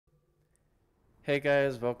Hey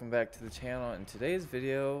guys, welcome back to the channel. In today's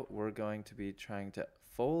video, we're going to be trying to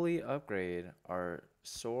fully upgrade our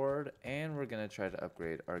sword and we're going to try to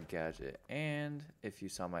upgrade our gadget. And if you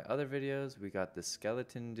saw my other videos, we got the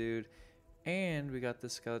skeleton dude and we got the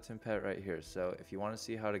skeleton pet right here. So if you want to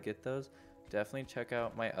see how to get those, definitely check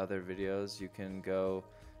out my other videos. You can go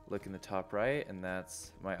look in the top right and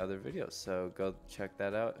that's my other videos. So go check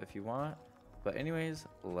that out if you want. But anyways,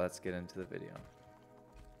 let's get into the video.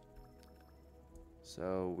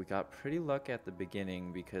 So we got pretty lucky at the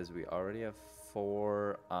beginning because we already have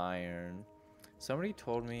 4 iron. Somebody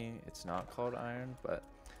told me it's not called iron, but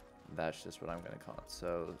that's just what I'm going to call it.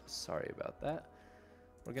 So sorry about that.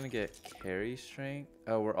 We're going to get carry strength.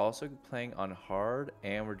 Oh, we're also playing on hard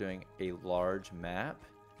and we're doing a large map.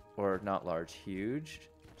 Or not large, huge.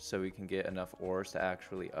 So we can get enough ores to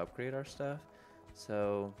actually upgrade our stuff.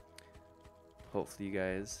 So hopefully you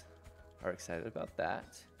guys are excited about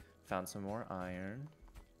that. Found some more iron.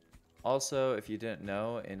 Also, if you didn't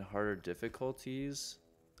know, in harder difficulties,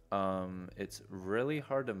 it's really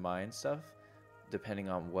hard to mine stuff depending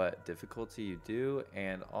on what difficulty you do,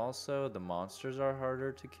 and also the monsters are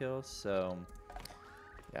harder to kill, so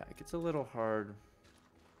yeah, it gets a little hard.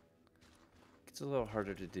 It's a little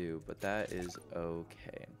harder to do, but that is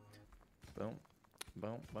okay. Boom,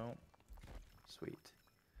 boom, boom. Sweet.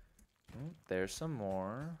 There's some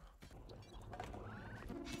more.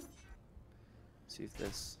 See if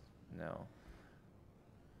this, no.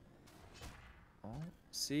 Oh,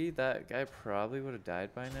 see, that guy probably would have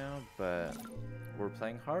died by now, but we're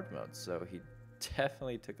playing hard mode, so he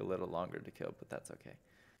definitely took a little longer to kill, but that's okay.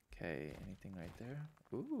 Okay, anything right there?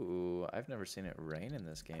 Ooh, I've never seen it rain in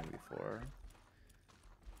this game before.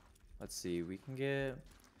 Let's see, we can get,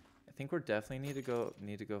 I think we're definitely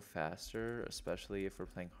need to go faster, especially if we're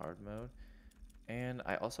playing hard mode. And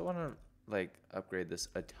I also want to like upgrade this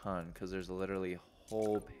a ton because there's literally a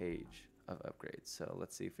whole page of upgrades. So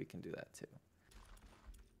let's see if we can do that too.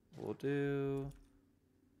 We'll do,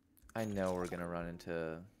 I know we're gonna run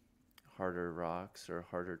into harder rocks or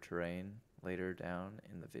harder terrain later down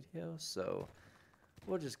in the video, so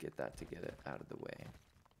we'll just get that to get it out of the way.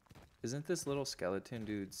 Isn't this little skeleton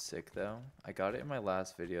dude sick though? I got it in my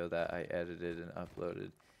last video that I edited and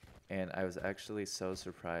uploaded, and I was actually so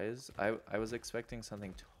surprised. I was expecting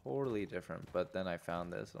something totally different, but then I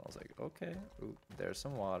found this and I was like, okay, ooh, there's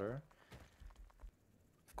some water.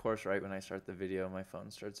 Of course, right when I start the video, my phone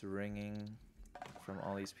starts ringing from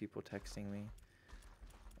all these people texting me.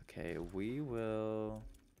 Okay, we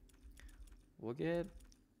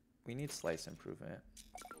need slice improvement.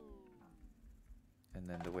 And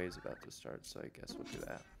then the wave's about to start, so I guess we'll do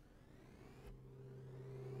that.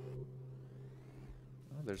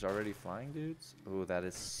 Oh, there's already flying dudes? Oh, that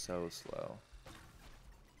is so slow.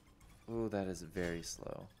 Oh, that is very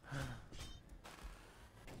slow.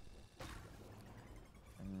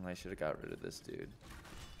 I should have got rid of this dude.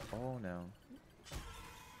 Oh no.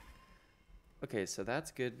 Okay, so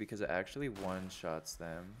that's good because it actually one-shots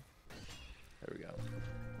them. There we go.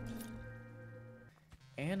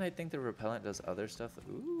 And I think the repellent does other stuff.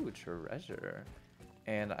 Ooh, treasure.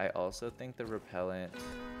 And I also think the repellent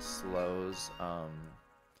slows,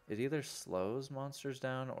 it either slows monsters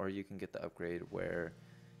down or you can get the upgrade where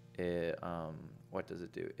it, what does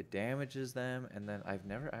it do? It damages them, and then I've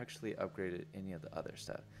never actually upgraded any of the other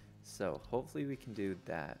stuff. So hopefully we can do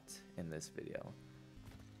that in this video.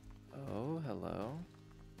 Oh, hello.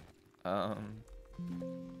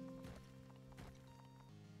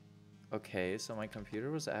 Okay, so my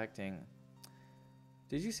computer was acting.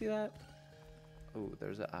 Did you see that? Oh,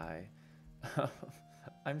 there's an eye.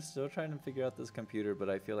 I'm still trying to figure out this computer, but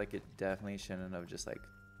I feel like it definitely shouldn't have just like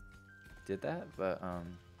did that, but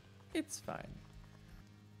it's fine.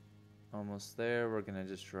 Almost there. We're gonna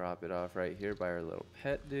just drop it off right here by our little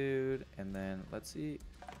pet dude, and then let's see.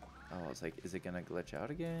 Oh, I was like, is it gonna glitch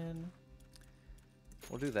out again?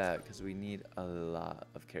 We'll do that because we need a lot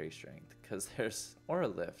of carry strength, because there's, or a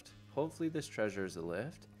lift. Hopefully this treasure is a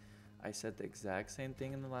lift. I said the exact same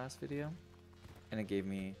thing in the last video, and it gave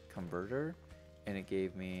me converter, and it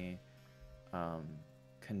gave me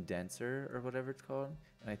condenser or whatever it's called,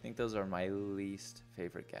 and I think those are my least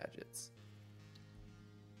favorite gadgets.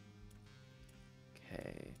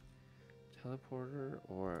 Okay, teleporter,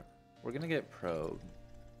 or we're gonna get probe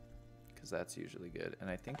because that's usually good, and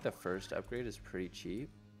I think the first upgrade is pretty cheap.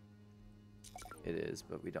 It is,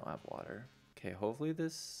 but we don't have water. Okay, hopefully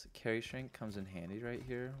this carry strength comes in handy right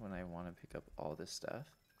here when I want to pick up all this stuff.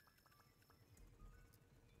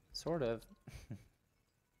 Sort of.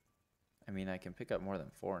 I mean, I can pick up more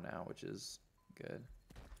than 4 now, which is good.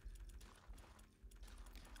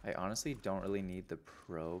 I honestly don't really need the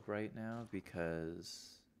probe right now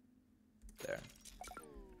because... There.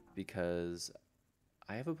 Because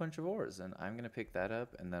I have a bunch of ores, and I'm going to pick that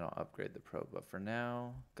up, and then I'll upgrade the probe. But for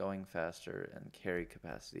now, going faster and carry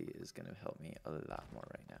capacity is going to help me a lot more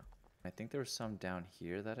right now. I think there was some down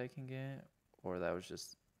here that I can get, or that was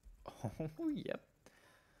just... Oh, yep.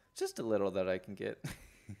 Just a little that I can get.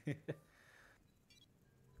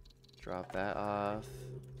 Drop that off.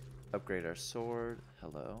 Upgrade our sword.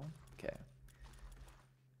 Hello. Okay.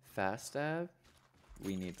 Fast stab.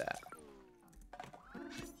 We need that.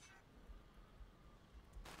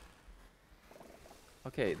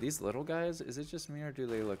 Okay, these little guys, is it just me or do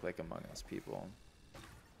they look like Among Us people?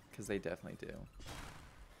 Because they definitely do.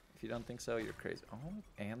 If you don't think so, you're crazy. Oh,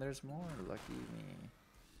 and there's more. Lucky me.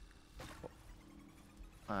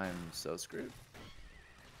 Oh, I'm so screwed.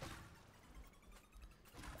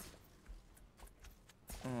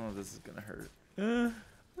 Oh, this is gonna hurt.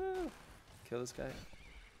 Kill this guy.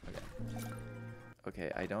 Okay.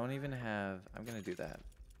 Okay, I don't even have... I'm gonna do that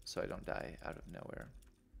so I don't die out of nowhere.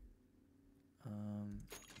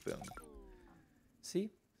 Boom.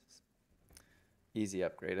 See? Easy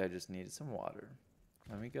upgrade. I just needed some water.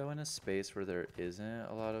 Let me go in a space where there isn't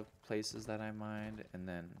a lot of places that I mind, and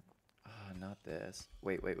then... Ah, not this.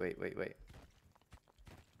 Wait. Wait,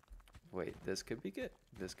 this could be good.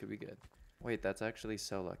 This could be good. Wait, that's actually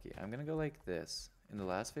so lucky. I'm gonna go like this. In the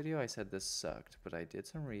last video, I said this sucked, but I did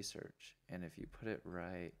some research, and if you put it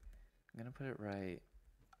right... I'm gonna put it right...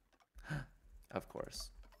 Of course.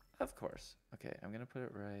 Of course. Okay, I'm gonna put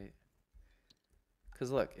it right.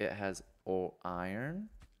 Because look, it has iron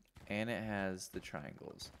and it has the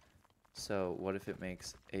triangles. So what if it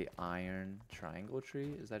makes a iron triangle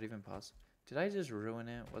tree? Is that even possible? Did I just ruin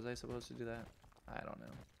it? Was I supposed to do that? I don't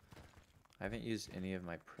know. I haven't used any of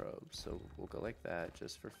my probes, so we'll go like that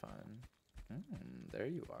just for fun. There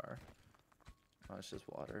you are. Oh, it's just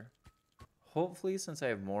water. Hopefully, since I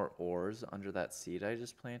have more ores under that seed I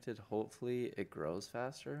just planted, hopefully it grows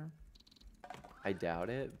faster. I doubt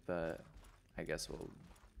it, but I guess we'll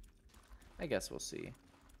see.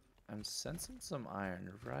 I'm sensing some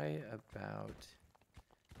iron right about...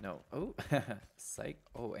 No. Oh, psych.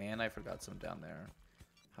 Oh, and I forgot some down there.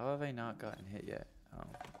 How have I not gotten hit yet? Oh.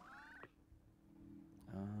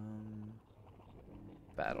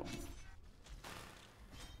 Battle.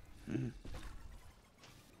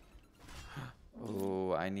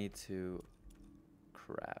 Oh, I need to...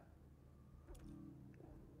 Crap.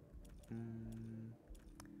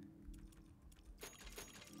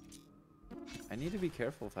 I need to be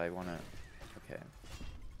careful if I want to... Okay.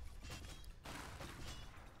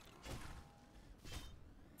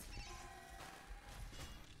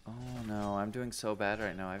 Oh no, I'm doing so bad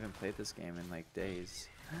right now. I haven't played this game in like days.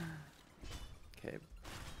 Okay.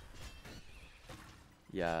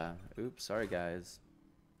 Yeah. Oops, sorry guys.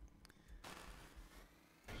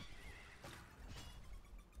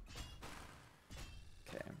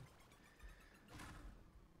 Okay.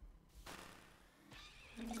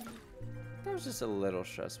 That was just a little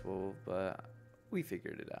stressful, but we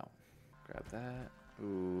figured it out. Grab that.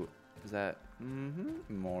 Ooh, is that...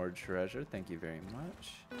 More treasure. Thank you very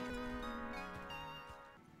much.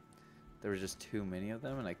 There were just too many of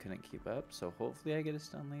them and I couldn't keep up, so hopefully I get a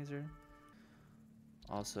stun laser.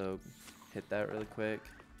 Also, hit that really quick.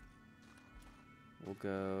 We'll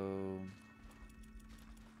go...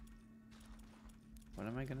 What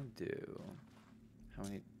am I gonna do? How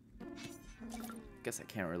many... Guess I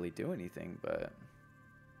can't really do anything, but...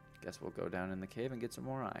 Guess we'll go down in the cave and get some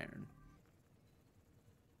more iron.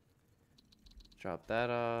 Drop that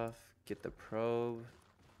off. Get the probe.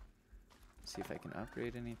 See if I can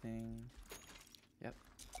upgrade anything. Yep.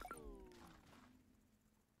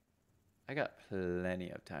 I got plenty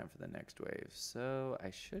of time for the next wave, so I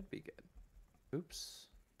should be good. Oops.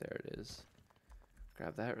 There it is.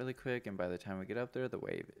 Grab that really quick, and by the time we get up there, the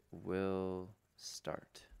wave will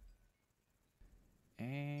start.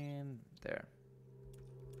 And there.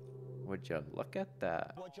 Would you look at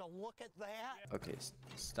that? Would you look at that? Okay,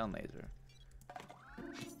 stun laser.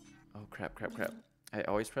 Oh, crap. I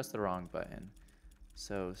always press the wrong button.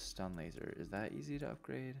 So, stun laser. Is that easy to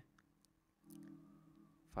upgrade?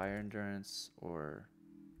 Fire endurance, or...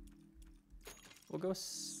 We'll go...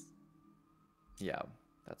 Yeah,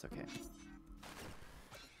 that's okay.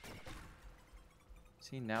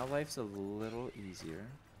 See, now life's a little easier.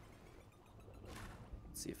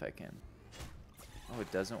 Let's see if I can... Oh, it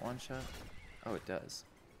doesn't one-shot? Oh, it does.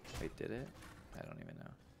 Wait, did it? I don't even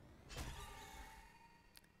know.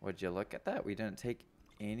 Would you look at that? We didn't take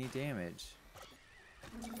any damage.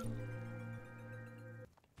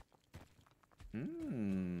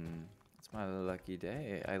 It's My lucky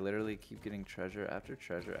day. I literally keep getting treasure after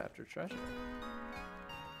treasure after treasure.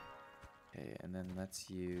 Okay, and then let's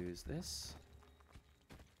use this.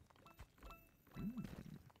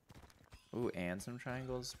 Ooh, and some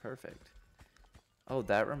triangles. Perfect. Oh,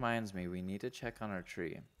 that reminds me. We need to check on our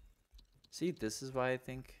tree. See, this is why I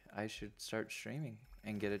think I should start streaming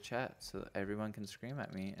and get a chat so that everyone can scream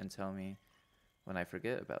at me and tell me when I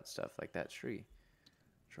forget about stuff like that tree.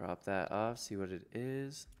 Drop that off, see what it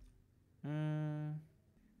is. I'm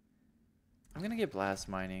gonna get blast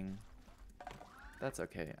mining. That's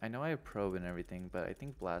okay. I know I have probe and everything, but I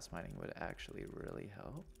think blast mining would actually really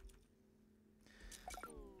help.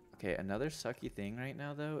 Okay, another sucky thing right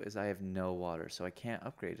now though is I have no water, so I can't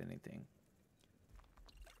upgrade anything.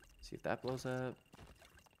 See if that blows up.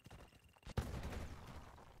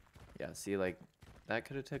 Yeah, see, like, that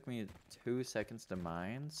could have took me 2 seconds to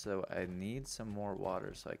mine, so I need some more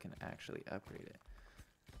water so I can actually upgrade it.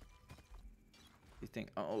 You think,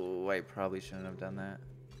 oh, I probably shouldn't have done that.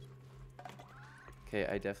 Okay,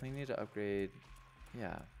 I definitely need to upgrade,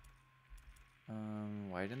 yeah.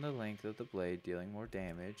 Widen the length of the blade, dealing more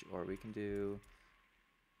damage, or we can do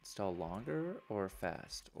install longer or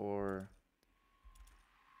fast, or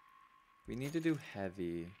we need to do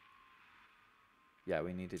heavy. Yeah,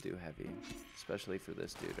 we need to do heavy, especially for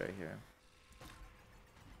this dude right here.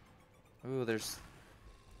 Ooh, there's,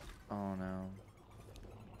 oh no.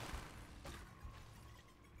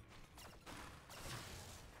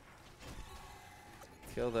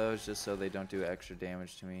 Kill those just so they don't do extra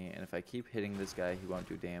damage to me, and if I keep hitting this guy, he won't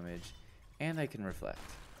do damage, and I can reflect.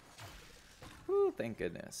 Woo, thank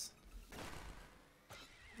goodness.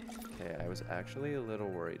 Okay, I was actually a little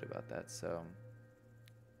worried about that, so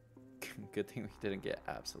good thing we didn't get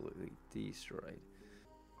absolutely destroyed.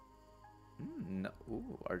 No,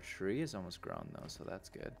 ooh, our tree is almost grown though, so that's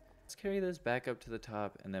good. Let's carry this back up to the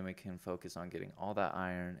top, and then we can focus on getting all that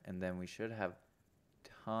iron, and then we should have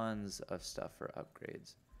tons of stuff for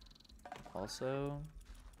upgrades. Also,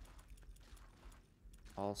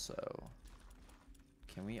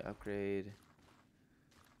 can we upgrade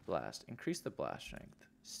blast? Increase the blast strength.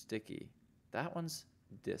 Sticky. That one's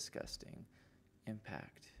disgusting.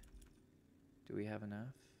 Impact. Do we have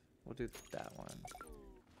enough? We'll do that one.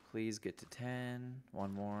 Please get to 10.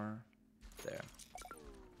 One more. There.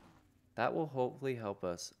 That will hopefully help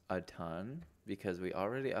us a ton because we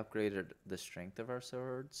already upgraded the strength of our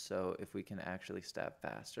sword. So if we can actually stab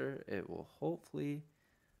faster, it will hopefully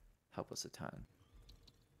help us a ton.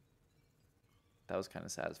 That was kind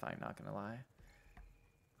of satisfying, not gonna lie.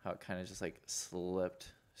 How it kind of just like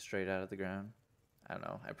slipped straight out of the ground. I don't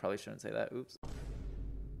know. I probably shouldn't say that. Oops.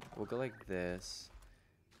 We'll go like this.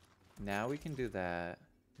 Now we can do that.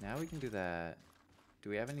 Now we can do that. Do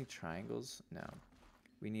we have any triangles? No.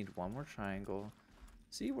 We need one more triangle.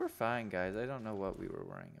 See, we're fine, guys. I don't know what we were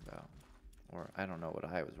worrying about. Or I don't know what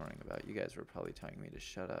I was worrying about. You guys were probably telling me to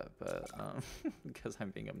shut up, but because I'm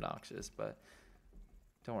being obnoxious, but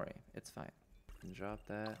don't worry. It's fine. And drop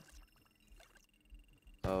that.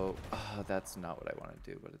 Oh, that's not what I want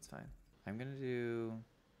to do, but it's fine. I'm going to do,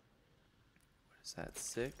 what is that,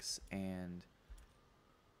 6 and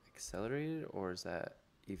accelerated, or is that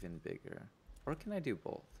even bigger? Or can I do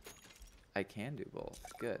both? I can do both.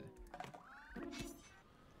 Good.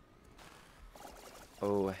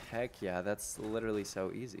 Oh, heck yeah, that's literally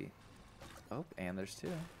so easy. Oh, and there's 2.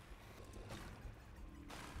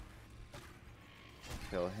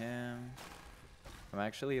 Kill him. I'm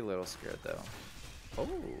actually a little scared, though. Oh!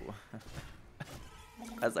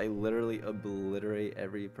 As I literally obliterate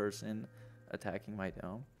every person attacking my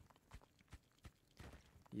dome.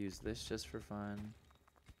 Use this just for fun.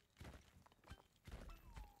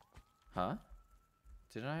 Huh?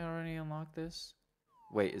 Didn't I already unlock this?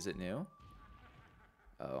 Wait, is it new?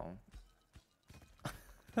 Oh.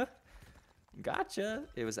 Gotcha!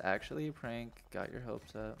 It was actually a prank. Got your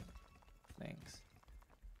hopes up. Thanks.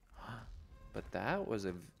 But that was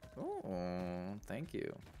a... Oh, thank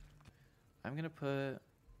you. I'm gonna put...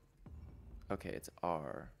 Okay, it's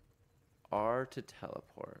R. R to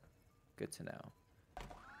teleport. Good to know.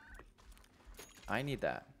 I need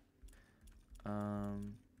that.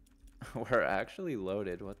 We're actually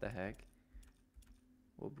loaded. What the heck?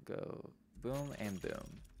 We'll go boom and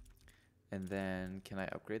boom. And then, can I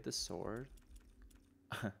upgrade the sword?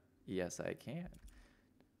 Yes, I can.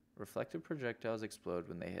 Reflective projectiles explode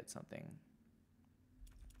when they hit something.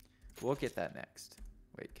 We'll get that next.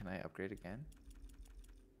 Wait, can I upgrade again?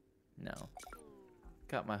 No.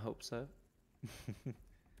 Got my hopes up.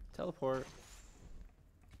 Teleport.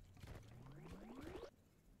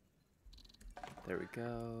 There we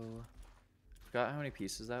go. Forgot how many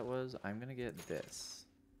pieces that was. I'm gonna get this.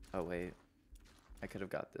 Oh wait, I could have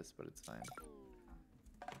got this, but it's fine.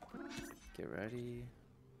 Get ready.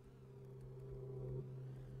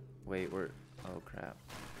 Wait, we're... Oh, crap.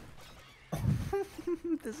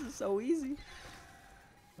 This is so easy.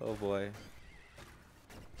 Oh, boy.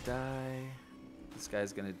 Die. This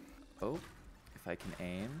guy's gonna... Oh, if I can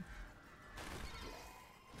aim.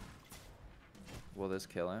 Will this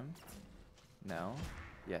kill him? No.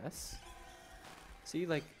 Yes. See,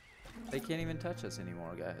 like, they can't even touch us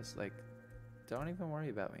anymore, guys. Like, don't even worry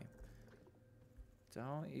about me.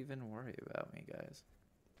 Don't even worry about me, guys.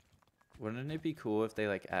 Wouldn't it be cool if they,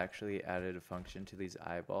 like, actually added a function to these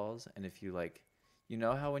eyeballs? And if you, like, you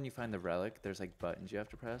know how when you find the relic, there's, like, buttons you have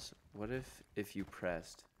to press? What if you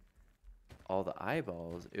pressed all the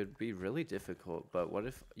eyeballs? It would be really difficult, but what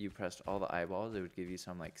if you pressed all the eyeballs? It would give you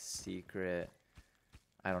some, like, secret,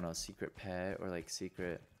 I don't know, secret pet or, like,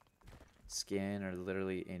 secret skin or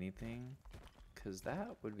literally anything. Because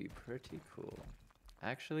that would be pretty cool.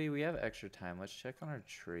 Actually, we have extra time. Let's check on our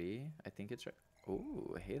tree. I think it's right.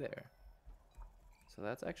 Oh, hey there. So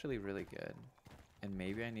that's actually really good. And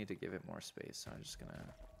maybe I need to give it more space, so I'm just gonna...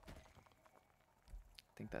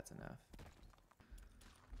 I think that's enough.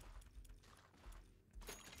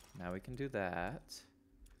 Now we can do that.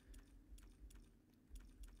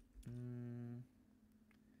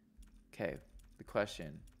 Okay, the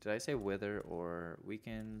question. Did I say wither or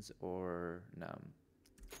weakens or numb?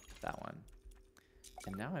 That one.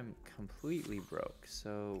 And now I'm completely broke,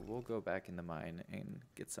 so we'll go back in the mine and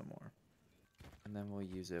get some more. And then we'll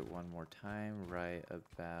use it one more time right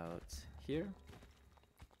about here.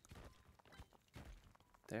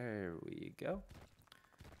 There we go.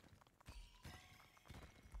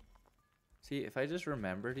 See, if I just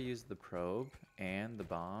remember to use the probe and the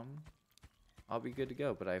bomb, I'll be good to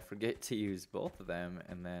go, but I forget to use both of them,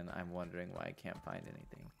 and then I'm wondering why I can't find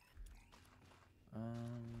anything.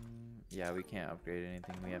 Yeah, we can't upgrade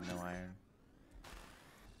anything. We have no iron.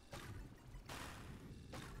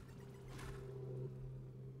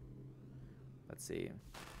 Let's see.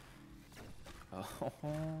 Oh,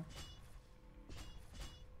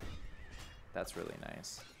 that's really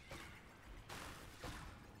nice.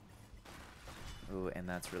 Ooh, and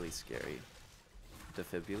that's really scary.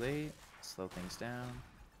 Defibrillate, slow things down.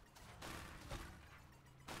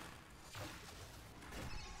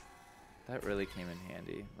 That really came in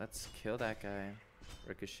handy. Let's kill that guy.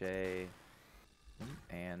 Ricochet.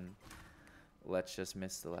 And let's just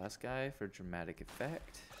miss the last guy for dramatic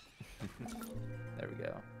effect. There we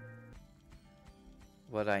go.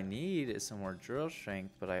 What I need is some more drill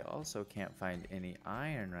strength, but I also can't find any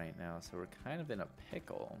iron right now, so we're kind of in a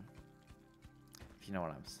pickle. If you know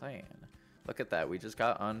what I'm saying. Look at that, we just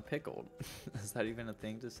got unpickled. Is that even a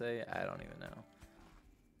thing to say? I don't even know.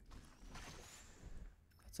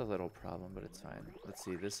 It's a little problem, but it's fine. Let's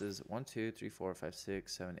see, this is 1, 2, 3, 4, 5,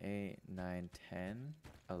 6, 7, 8, 9, 10,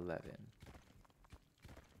 11.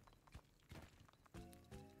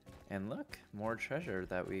 And look, more treasure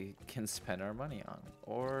that we can spend our money on.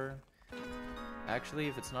 Or, actually,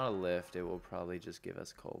 if it's not a lift, it will probably just give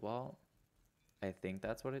us cobalt. I think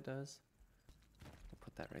that's what it does. We'll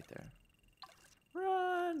put that right there.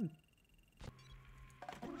 Run!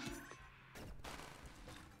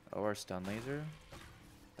 Oh, our stun laser?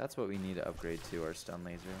 That's what we need to upgrade to, our stun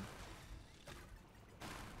laser.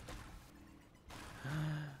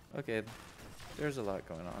 Okay, there's a lot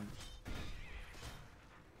going on.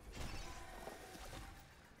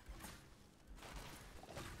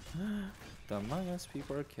 The Among Us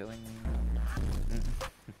people are killing me.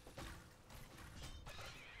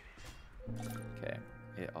 Okay,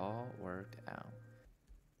 it all worked out.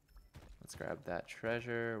 Let's grab that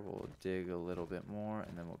treasure, we'll dig a little bit more,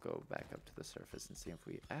 and then we'll go back up to the surface and see if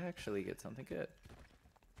we actually get something good.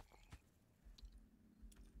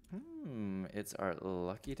 It's our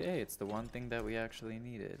lucky day. It's the one thing that we actually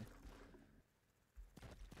needed.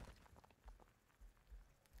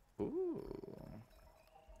 Ooh.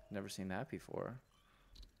 Never seen that before.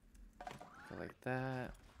 Go like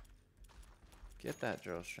that. Get that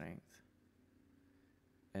drill strength.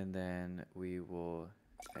 And then we will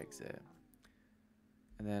exit.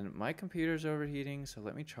 And then my computer's overheating, so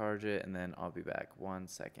let me charge it and then I'll be back. 1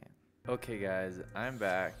 second. Okay guys, I'm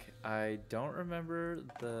back. I don't remember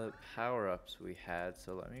the power-ups we had,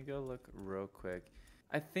 so let me go look real quick.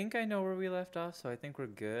 I think I know where we left off, so I think we're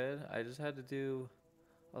good. I just had to do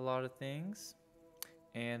a lot of things.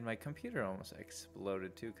 And my computer almost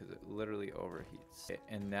exploded too because it literally overheats.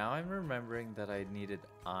 And now I'm remembering that I needed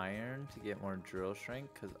iron to get more drill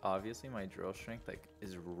strength because obviously my drill strength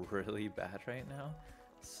is really bad right now.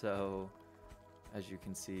 So as you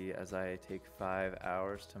can see, as I take 5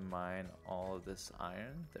 hours to mine all of this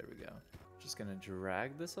iron, there we go. Just gonna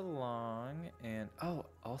drag this along, and oh,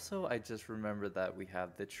 also I just remembered that we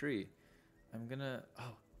have the tree. I'm gonna,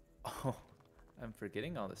 oh, I'm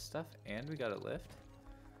forgetting all this stuff, and we got a lift.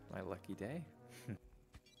 My lucky day.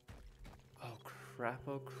 Oh crap,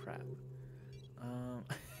 oh crap.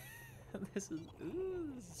 This is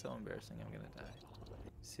so embarrassing, I'm gonna die.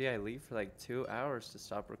 See, I leave for like 2 hours to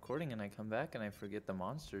stop recording, and I come back and I forget the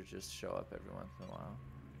monsters just show up every once in a while.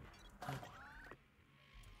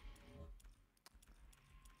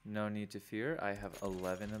 No need to fear, I have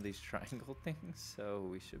 11 of these triangle things, so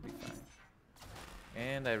we should be fine.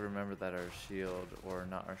 And I remember that our shield, or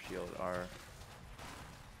not our shield, our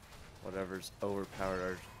whatever's overpowered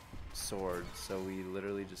our sword, so we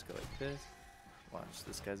literally just go like this. Watch,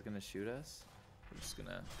 this guy's gonna shoot us. We're just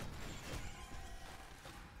gonna...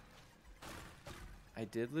 I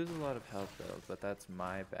did lose a lot of health though, but that's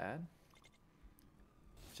my bad.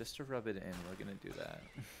 Just to rub it in, we're gonna do that.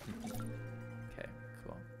 Okay,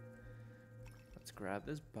 cool. Let's grab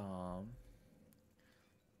this bomb.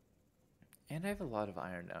 And I have a lot of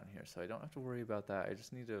iron down here, so I don't have to worry about that. I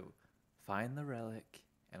just need to find the relic,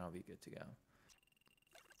 and I'll be good to go.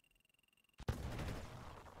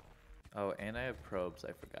 Oh, and I have probes,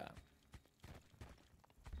 I forgot.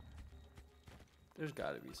 There's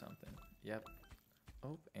gotta be something. Yep.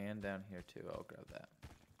 Oh, and down here too, I'll grab that.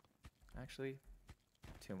 Actually,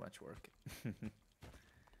 too much work.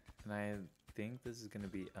 And I think this is gonna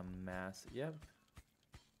be a mass, yep.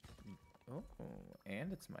 Oh,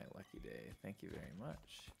 and it's my lucky day. Thank you very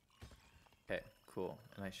much. Okay, cool.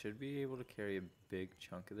 And I should be able to carry a big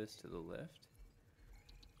chunk of this to the lift.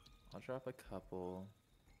 I'll drop a couple.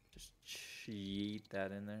 Just cheat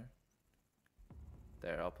that in there.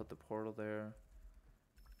 There, I'll put the portal there.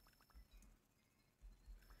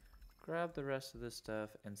 Grab the rest of this stuff,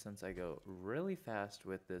 and since I go really fast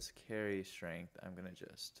with this carry strength, I'm gonna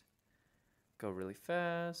just go really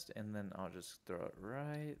fast, and then I'll just throw it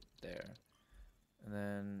right there. And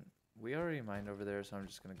then we already mined over there, so I'm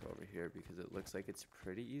just gonna go over here because it looks like it's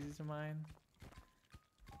pretty easy to mine.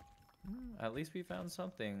 At least we found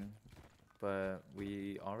something, but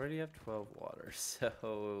we already have 12 water,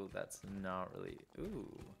 so that's not really... Ooh.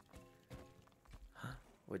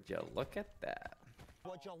 Would you look at that?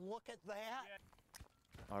 Would you look at that?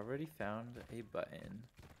 Already found a button.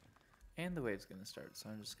 And the wave's gonna start, so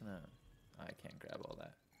I'm just gonna... I can't grab all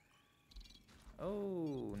that.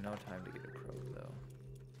 Oh, no time to get a probe though.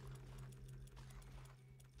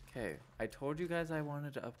 Okay, I told you guys I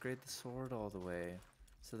wanted to upgrade the sword all the way.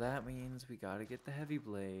 So that means we gotta get the heavy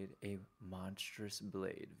blade, a monstrous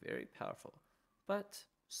blade. Very powerful, but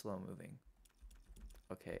slow moving.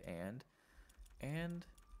 Okay, and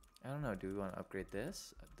I don't know, do we want to upgrade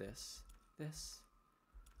this? This.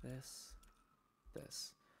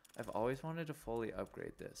 I've always wanted to fully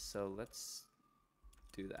upgrade this, so let's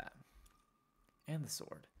do that. And the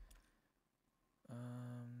sword.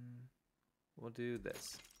 We'll do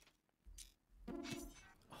this.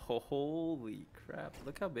 Holy crap,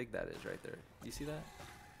 look how big that is right there. You see that?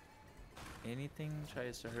 Anything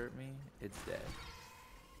tries to hurt me, it's dead.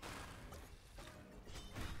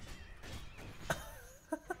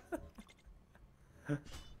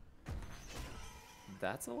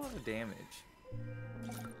 That's a lot of damage.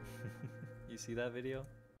 You see that video?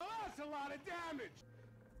 Oh, that's a lot of damage!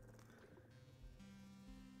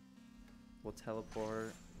 We'll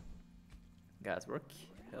teleport. Guys, we're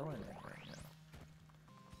killing it right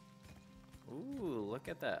now. Ooh, look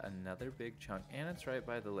at that. Another big chunk. And it's right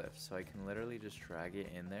by the lift, so I can literally just drag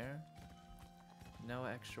it in there. No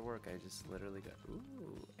extra work. I just literally got...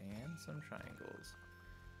 Ooh, and some triangles.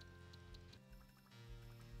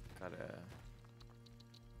 Gotta...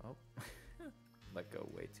 Oh. Let go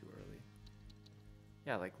way too early.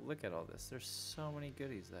 Yeah, like, look at all this. There's so many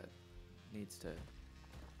goodies that needs to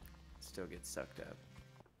still get sucked up.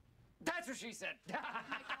 That's what she said!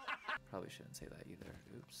 Probably shouldn't say that either.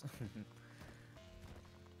 Oops.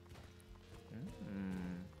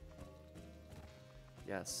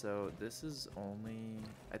 Yeah, so this is only...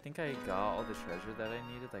 I think I got all the treasure that I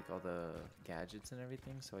needed, like all the gadgets and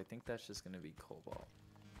everything, so I think that's just going to be cobalt.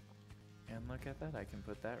 And look at that, I can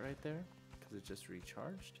put that right there, because it just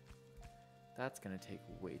recharged. That's going to take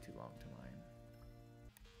way too long to mine.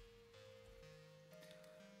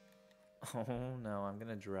 Oh no, I'm going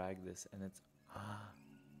to drag this and it's...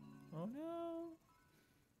 Oh no!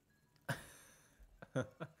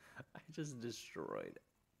 I just destroyed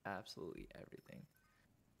absolutely everything.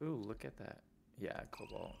 Ooh, look at that. Yeah,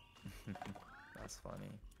 cobalt. That's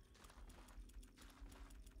funny.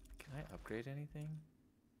 Can I upgrade anything?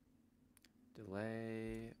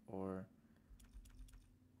 Delay or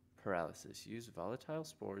Paralysis. Use volatile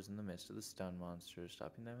spores in the midst of the stun monsters,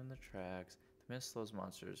 stopping them in their tracks. The mist slows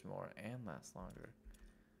monsters more and lasts longer.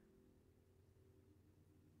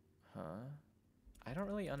 Huh? I don't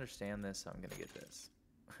really understand this, so I'm gonna get this.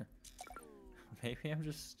 Maybe I'm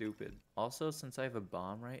just stupid. Also, since I have a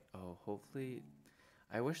bomb, right? Oh, hopefully...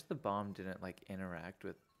 I wish the bomb didn't, like, interact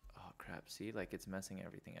with... Oh, crap. See? Like, it's messing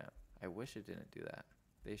everything up. I wish it didn't do that.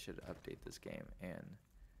 They should update this game and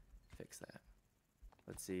fix that.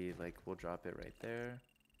 Let's see. Like, we'll drop it right there.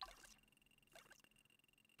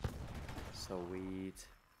 Sweet.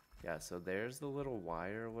 Yeah, so there's the little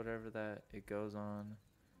wire or whatever that it goes on.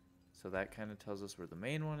 So that kind of tells us where the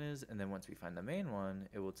main one is, and then once we find the main one,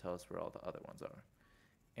 it will tell us where all the other ones are.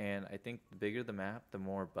 And I think the bigger the map, the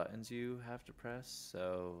more buttons you have to press,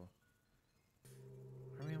 so...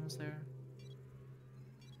 Are we almost there?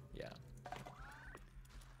 Yeah.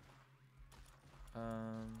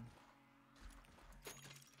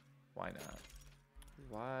 Why not?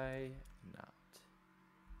 Why not?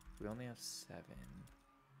 We only have 7.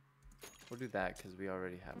 We'll do that because we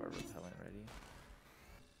already have our repellent ready.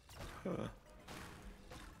 Are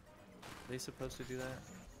they supposed to do that?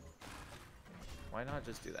 Why not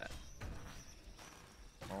just do that?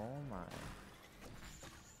 Oh my.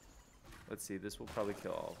 Let's see, this will probably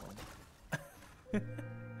kill all of them.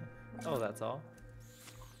 Oh, that's all?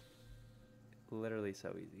 Literally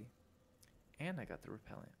so easy. And I got the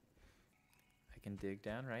repellent. I can dig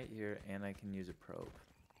down right here and I can use a probe.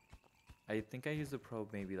 I think I used the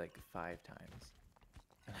probe maybe like 5 times.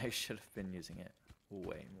 And I should have been using it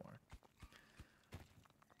way more.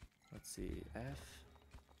 Let's see, F.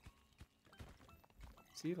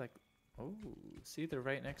 See, like, oh, see, they're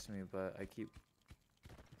right next to me, but I keep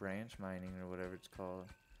branch mining or whatever it's called.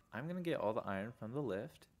 I'm gonna get all the iron from the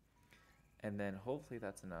lift, and then hopefully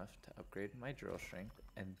that's enough to upgrade my drill strength,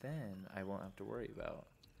 and then I won't have to worry about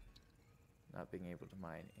not being able to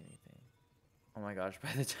mine anything. Oh my gosh,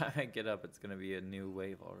 by the time I get up, it's gonna be a new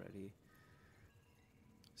wave already.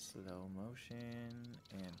 Slow motion,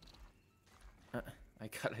 and I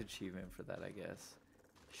got an achievement for that, I guess.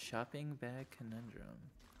 Shopping bag conundrum,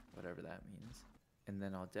 whatever that means. And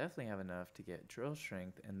then I'll definitely have enough to get drill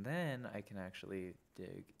strength, and then I can actually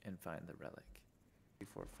dig and find the relic. 3,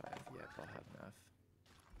 4, 5, yep, I'll have enough.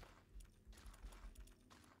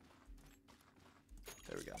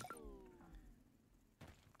 There we go.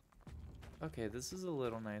 Okay, this is a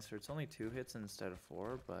little nicer. It's only 2 hits instead of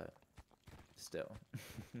 4, but still.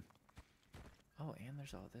 Oh, and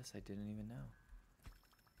there's all this I didn't even know.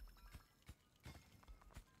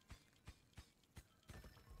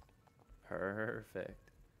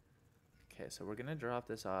 Perfect. Okay, so we're gonna drop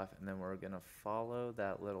this off, and then we're gonna follow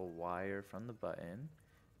that little wire from the button,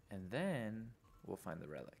 and then we'll find the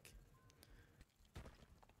relic.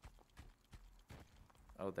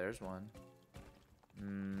 Oh, there's one.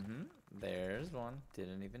 There's one.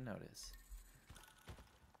 Didn't even notice.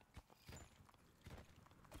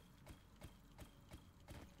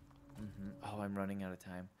 Oh, I'm running out of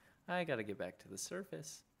time. I gotta get back to the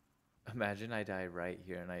surface. Imagine I die right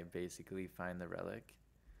here and I basically find the relic.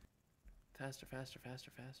 Faster, faster, faster,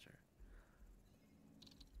 faster.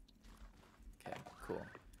 Okay, cool.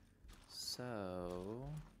 So,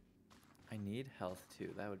 I need health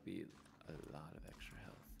too. That would be a lot of extra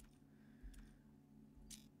health.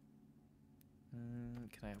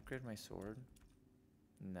 Can I upgrade my sword?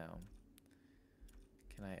 No.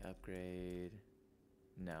 Can I upgrade?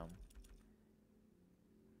 No.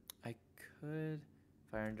 I could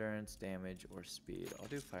fire endurance, damage, or speed. I'll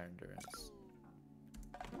do fire endurance.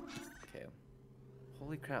 Okay.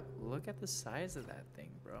 Holy crap, look at the size of that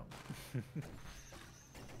thing, bro.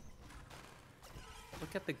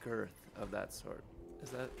 Look at the girth of that sword.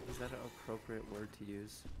 Is that an appropriate word to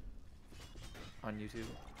use on YouTube?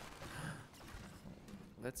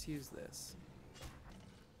 Let's use this.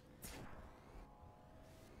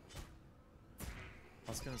 I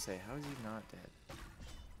was gonna say, how is he not dead?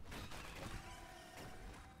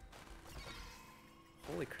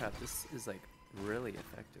 Holy crap, this is like really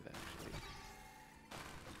effective actually.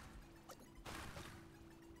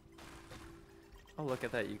 Oh, look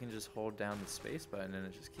at that, you can just hold down the space button and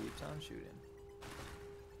it just keeps on shooting.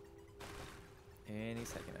 Any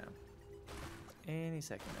second now. Any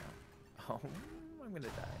second now. Oh, I'm gonna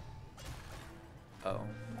die. Oh,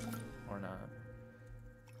 or not.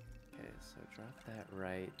 Okay, so drop that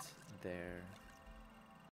right there.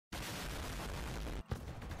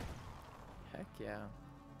 Heck yeah.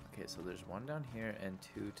 Okay, so there's one down here and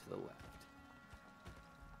 2 to the left.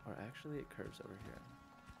 Or actually it curves over here.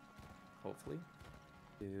 Hopefully.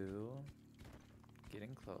 2.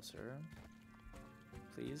 Getting closer.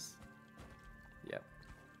 Please. Yep.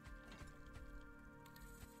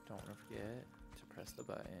 Don't want to forget to press the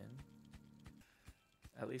button.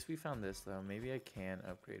 At least we found this though. Maybe I can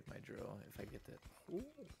upgrade my drill if I get that. Ooh.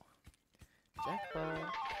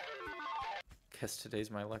 Jackpot. Guess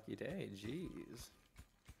today's my lucky day. Jeez.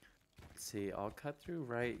 Let's see, I'll cut through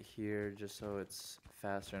right here just so it's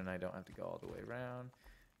faster and I don't have to go all the way around.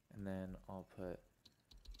 And then I'll put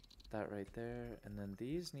that right there. And then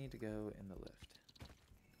these need to go in the lift.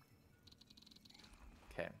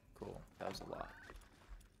 Okay, cool. That was a lot.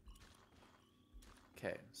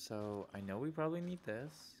 Okay, so I know we probably need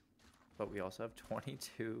this, but we also have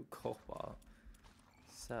 22 cobalt.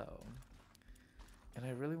 So, and I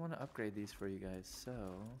really want to upgrade these for you guys, so,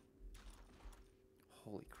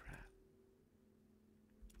 holy crap.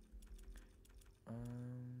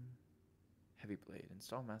 Heavy blade.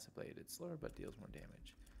 Install massive blade. It's slower but deals more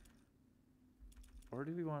damage. Or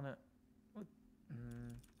do we want to?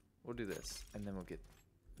 We'll do this, and then we'll get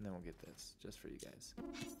this just for you guys.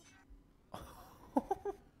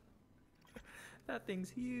 That thing's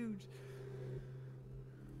huge.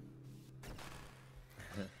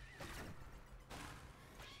 Yeah,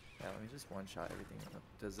 let me just one shot everything.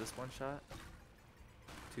 Does this one shot?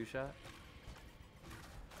 2 shot?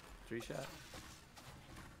 3 shot?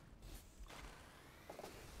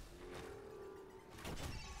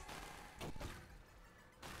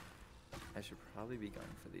 I should probably be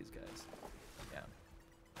going for these guys. Yeah.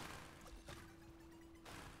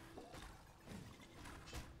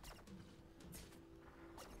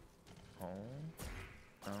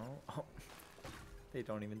 Oh. They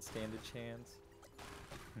don't even stand a chance.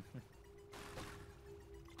 Am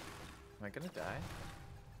I gonna die?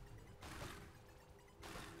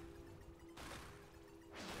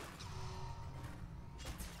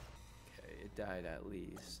 Okay, it died at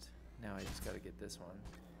least. Now I just gotta get this one.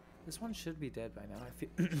 This one should be dead by now. I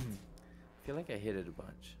feel like I hit it a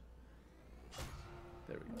bunch.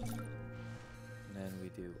 There we go. And then we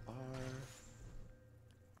do R.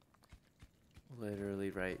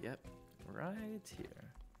 Literally right, yep, right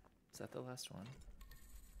here. Is that the last one?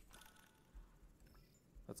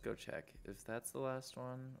 Let's go check. If that's the last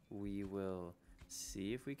one, we will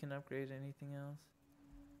see if we can upgrade anything else.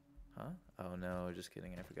 Huh? Oh no, just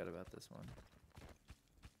kidding. I forgot about this one.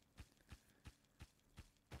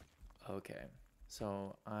 Okay,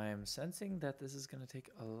 so I'm sensing that this is going to take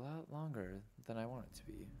a lot longer than I want it to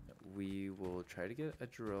be. We will try to get a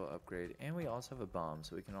drill upgrade, and we also have a bomb,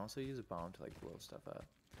 so we can also use a bomb to like blow stuff up.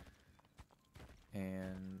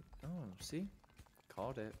 And, oh, see?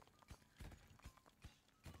 Called it.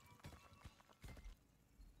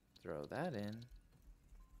 Throw that in.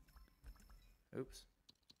 Oops.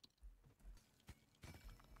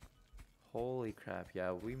 Holy crap,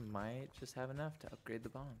 yeah, we might just have enough to upgrade the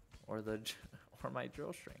bomb. Or my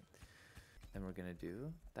drill strength. Then we're gonna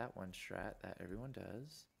do that one strat that everyone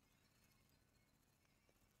does.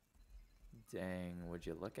 Dang, would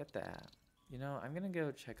you look at that? You know, I'm gonna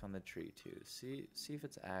go check on the tree too. See if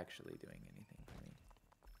it's actually doing anything for me.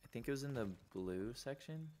 I think it was in the blue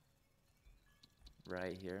section.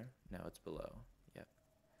 Right here. No, it's below. Yep.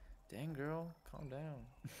 Dang girl, calm down.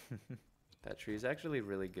 That tree is actually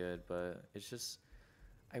really good, but it's just,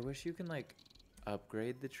 I wish you can like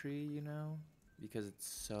upgrade the tree, you know, because it's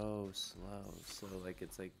so slow. So like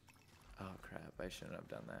it's like, oh crap, I shouldn't have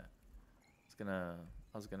done that.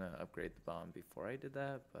 I was gonna upgrade the bomb before I did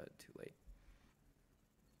that, but too late.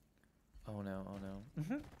 Oh no, oh no.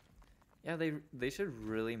 Yeah, they should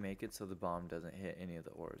really make it so the bomb doesn't hit any of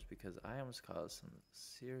the ores, because I almost caused some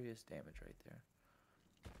serious damage right there.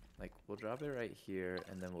 Like, we'll drop it right here,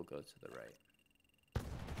 and then we'll go to the right.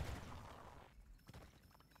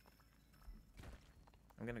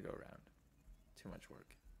 I'm gonna go around. Too much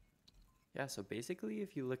work. Yeah, so basically,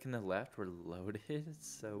 if you look in the left, we're loaded,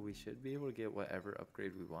 so we should be able to get whatever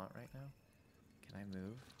upgrade we want right now. Can I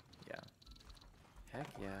move? Yeah. Heck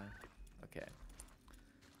yeah. Okay.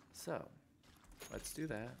 So, let's do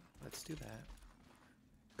that. Let's do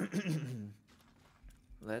that.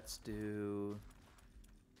 Let's do...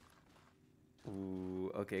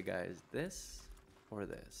 Ooh, okay guys, this or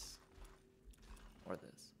this? Or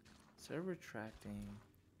this? Server retracting.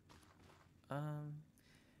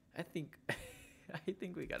 I think I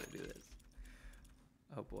think we gotta do this.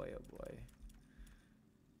 Oh boy, oh boy.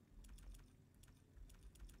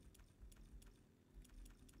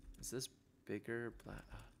 Is this bigger?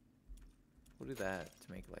 We'll do that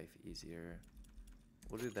to make life easier.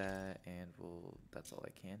 We'll do that, and that's all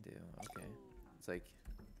I can do. Okay. It's like,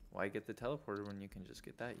 why get the teleporter when you can just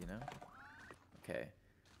get that, you know? Okay.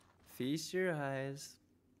 Feast your eyes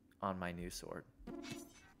on my new sword.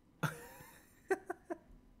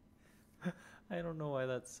 I don't know why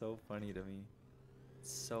that's so funny to me.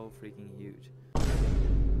 It's so freaking huge.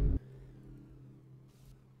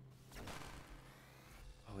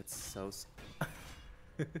 Oh, it's so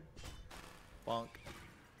bonk.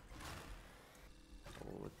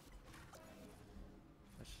 Oh,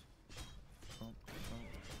 push. Boom, boom,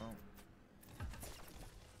 boom.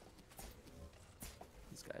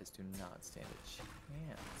 These guys do not stand a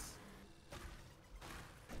chance.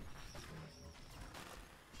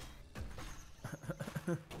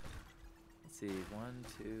 Let's see, 1,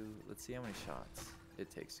 2, let's see how many shots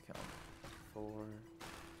it takes to kill him. 4,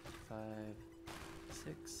 5,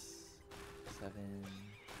 6, 7,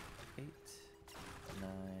 8, 9,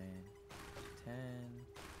 10,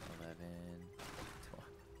 11, 12.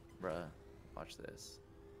 Bruh, watch this.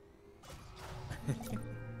 I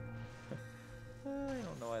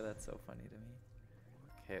don't know why that's so funny to me.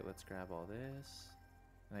 Okay, let's grab all this.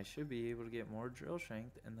 And I should be able to get more drill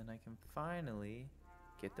strength, and then I can finally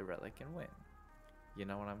get the relic and win. You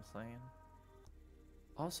know what I'm saying?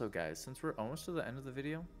 Also guys, since we're almost to the end of the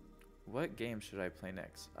video, what game should I play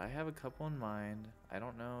next? I have a couple in mind. I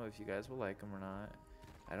don't know if you guys will like them or not.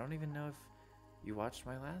 I don't even know if you watched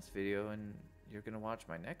my last video and you're gonna watch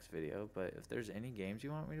my next video, but if there's any games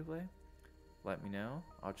you want me to play, let me know.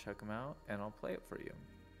 I'll check them out and I'll play it for you.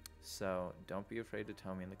 So don't be afraid to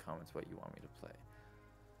tell me in the comments what you want me to play.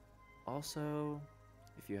 Also,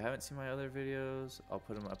 if you haven't seen my other videos, I'll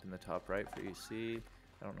put them up in the top right for you to see.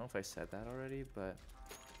 I don't know if I said that already, but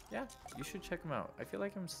yeah, you should check them out. I feel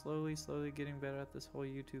like I'm slowly getting better at this whole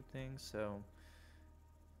YouTube thing, so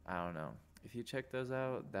I don't know. If you check those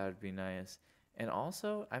out, that would be nice. And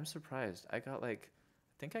also, I'm surprised. I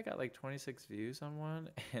think I got like 26 views on one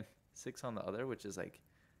and 6 on the other, which is like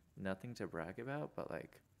nothing to brag about, but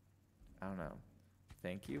like, I don't know.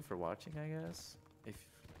 Thank you for watching, I guess. If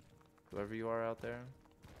whoever you are out there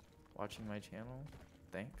watching my channel,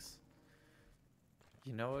 thanks.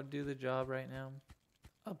 You know what would do the job right now?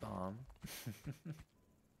 A bomb.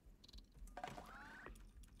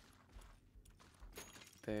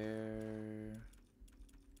 There.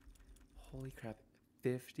 Holy crap.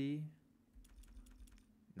 50?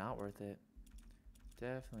 Not worth it.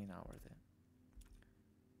 Definitely not worth it.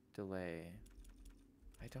 Delay.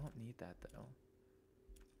 I don't need that though.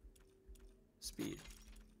 Speed.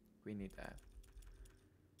 We need that.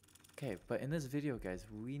 Okay, but in this video, guys,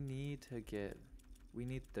 we need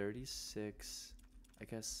 36, I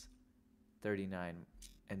guess 39,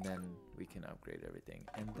 and then we can upgrade everything.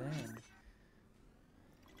 And then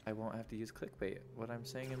I won't have to use clickbait. What I'm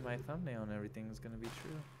saying in my thumbnail and everything is going to be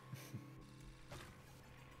true.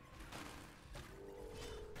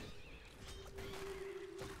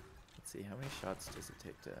 Let's see, how many shots does it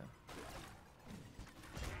take to...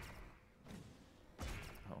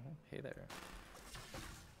 Oh, hey there.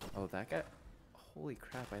 Oh, that guy... Holy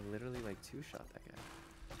crap, I literally like 2-shot that guy.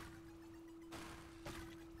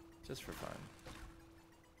 Just for fun.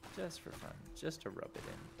 Just for fun. Just to rub it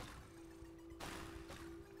in.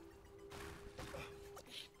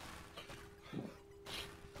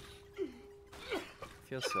 I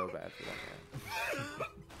feel so bad for that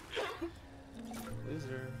guy.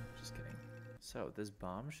 Loser. Just kidding. So, this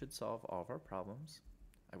bomb should solve all of our problems.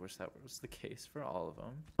 I wish that was the case for all of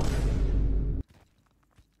them.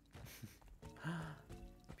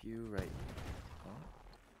 Pew right. Oh.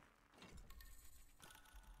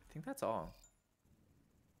 I think that's all.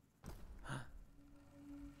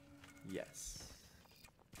 Yes.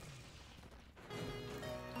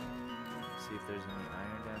 See if there's any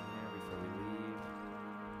iron down here before we leave.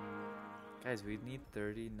 Guys, we need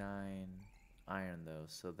 39 iron though,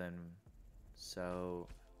 so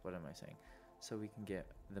what am I saying? So we can get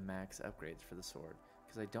the max upgrades for the sword.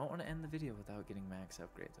 Because I don't want to end the video without getting max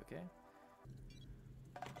upgrades, okay?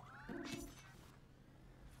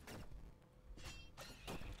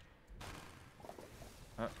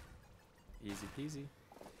 Easy peasy.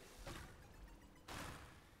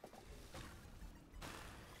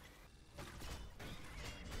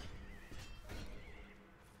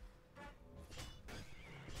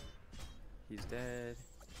 He's dead.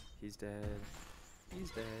 He's dead. He's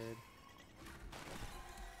dead.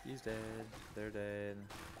 He's dead. They're dead.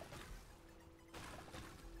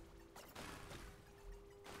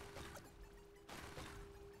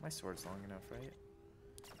 My sword's long enough, right?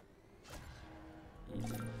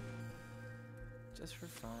 Easy. Just for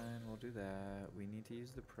fun, we'll do that. We need to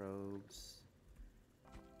use the probes.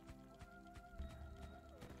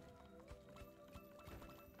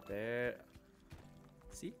 There.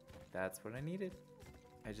 See? That's what I needed.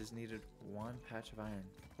 I just needed one patch of iron.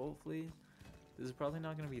 Hopefully, this is probably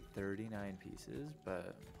not going to be 39 pieces,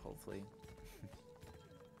 but hopefully.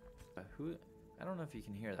 But I don't know if you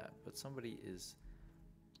can hear that, but somebody is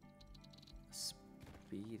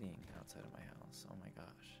speeding outside of my house. Oh my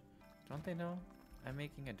gosh. Don't they know I'm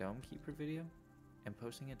making a Dome Keeper video and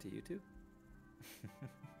posting it to YouTube?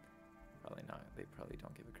 Probably not. They probably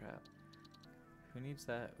don't give a crap. Who needs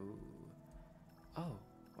that? Ooh. Oh,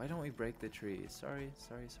 why don't we break the tree? Sorry,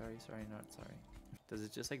 not sorry. Does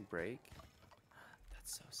it just like break?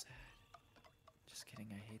 That's so sad. Just kidding,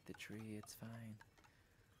 I hate the tree, it's fine.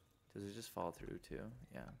 Does it just fall through too?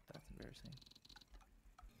 Yeah, that's embarrassing.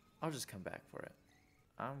 I'll just come back for it.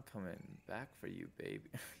 I'm coming back for you, baby.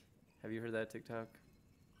 Have you heard that TikTok?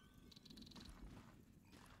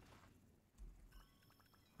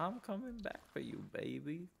 I'm coming back for you,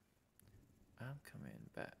 baby. I'm coming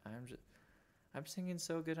back. I'm singing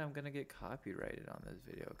so good I'm gonna get copyrighted on this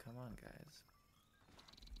video. Come on, guys.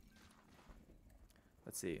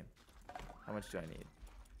 Let's see. How much do I need?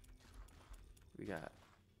 We got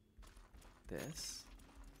this.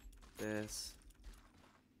 This.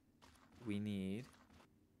 We need...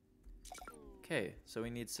 Okay, so we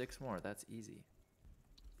need 6 more. That's easy.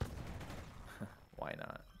 Why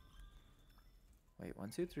not? Wait, 1,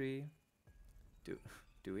 2, 3.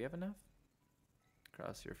 Do we have enough?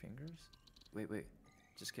 Cross your fingers. Wait.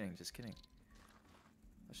 Just kidding.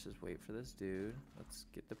 Let's just wait for this dude. Let's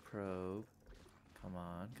get the probe. Come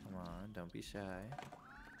on. Don't be shy.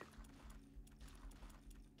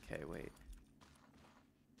 Okay, wait.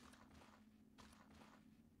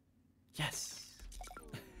 Yes!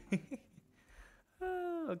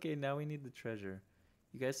 Oh, okay, now we need the treasure.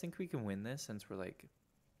 You guys think we can win this since we're like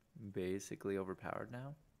basically overpowered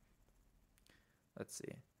now? Let's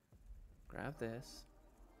see. Grab this.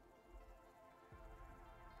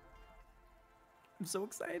 I'm so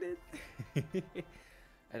excited.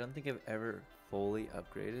 I don't think I've ever fully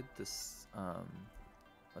upgraded this,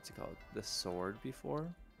 what's it called? The sword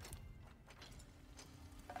before.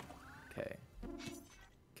 Okay.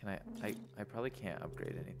 Can I probably can't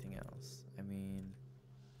upgrade anything else. I mean,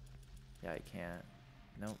 yeah, I can't.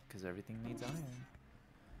 Nope, because everything needs iron.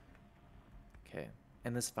 Okay.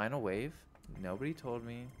 And this final wave, nobody told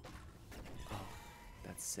me. Oh,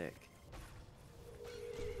 that's sick.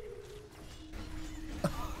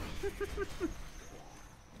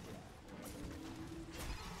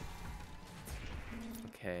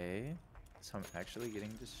 Okay, so I'm actually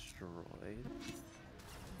getting destroyed.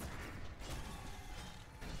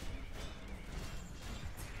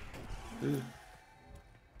 Don't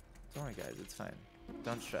worry, guys, it's fine.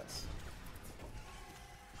 Don't stress.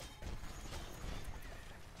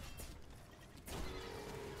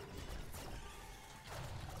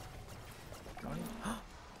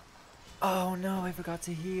 Oh no, I forgot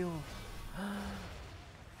to heal.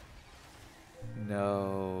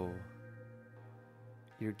 No.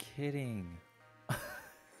 You're kidding.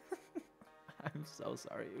 I'm so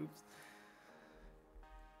sorry. Oops.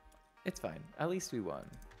 It's fine. At least we won.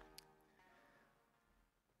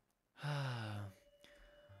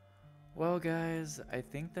 Well, guys, I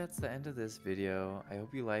think that's the end of this video. I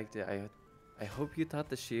hope you liked it. I hope you thought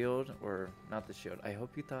the shield, or not the shield, I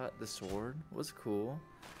hope you thought the sword was cool.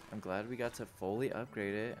 I'm glad we got to fully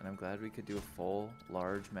upgrade it, and I'm glad we could do a full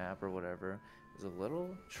large map or whatever. It was a little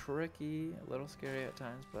tricky, a little scary at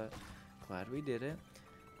times, but glad we did it.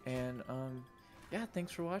 And yeah,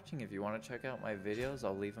 thanks for watching. If you want to check out my videos,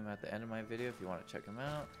 I'll leave them at the end of my video if you want to check them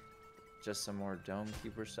out. Just some more Dome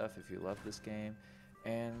Keeper stuff if you love this game.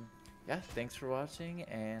 And yeah, thanks for watching,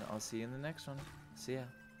 and I'll see you in the next one. See ya.